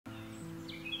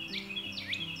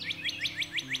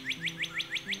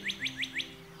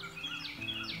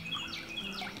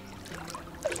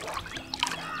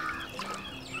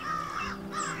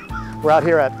We're out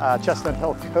here at Chestnut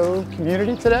Cove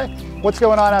community today. What's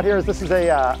going on out here is this is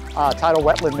a tidal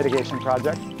wetland mitigation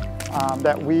project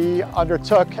that we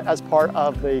undertook as part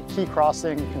of the Key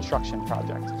Crossing construction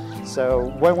project.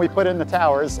 So when we put in the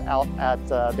towers out at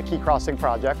the Key Crossing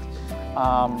project,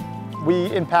 we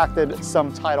impacted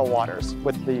some tidal waters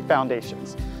with the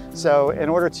foundations. So in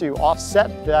order to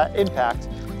offset that impact,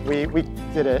 we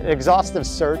did an exhaustive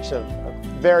search of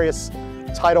various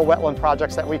tidal wetland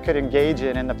projects that we could engage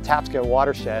in the Patapsco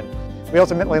watershed. We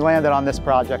ultimately landed on this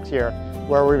project here,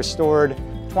 where we restored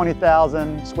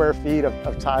 20,000 square feet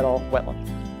of tidal wetland.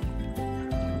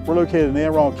 We're located in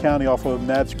Anne Arundel County off of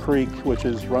Nats Creek, which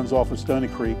runs off of Stony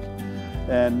Creek.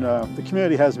 And the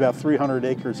community has about 300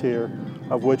 acres here,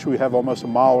 of which we have almost a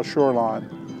mile of shoreline.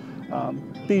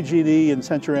 BGD and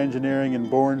Century Engineering and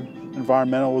Bourne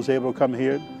Environmental was able to come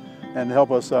here and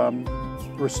help us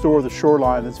restore the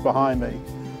shoreline that's behind me,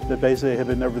 that basically had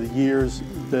been over the years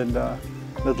been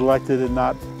neglected and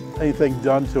not anything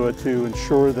done to it to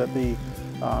ensure that the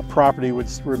property would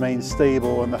remain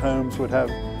stable and the homes would have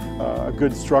a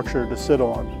good structure to sit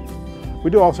on. We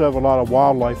do also have a lot of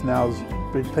wildlife now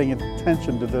who's paying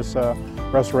attention to this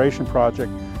restoration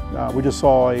project. We just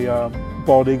saw a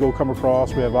bald eagle come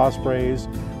across, we have ospreys,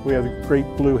 we have great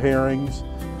blue herrings,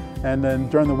 and then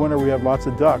during the winter we have lots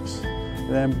of ducks.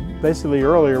 And then basically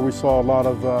earlier we saw a lot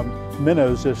of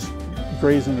minnows just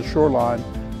grazing the shoreline,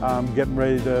 getting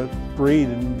ready to breed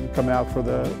and come out for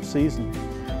the season.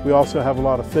 We also have a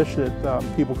lot of fish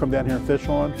that people come down here and fish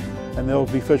on, and they'll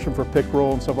be fishing for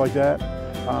pickerel and stuff like that.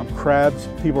 Crabs,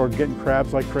 people are getting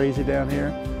crabs like crazy down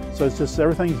here. So it's just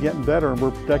everything's getting better, and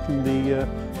we're protecting the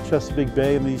Chesapeake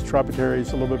Bay and these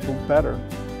tributaries a little bit better.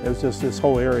 It was just this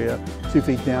whole area, 2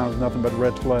 feet down, was nothing but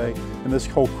red clay, and this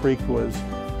whole creek was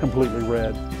completely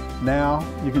red. Now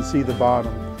you can see the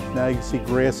bottom. Now you can see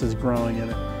grasses growing in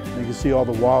it, and you can see all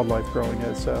the wildlife growing in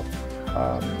it. So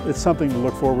it's something to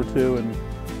look forward to, and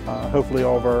hopefully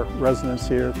all of our residents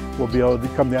here will be able to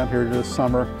come down here this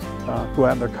summer, go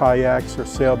out in their kayaks or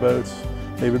sailboats,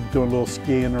 maybe doing a little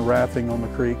skiing or rafting on the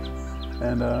creek,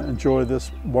 and enjoy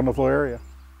this wonderful area.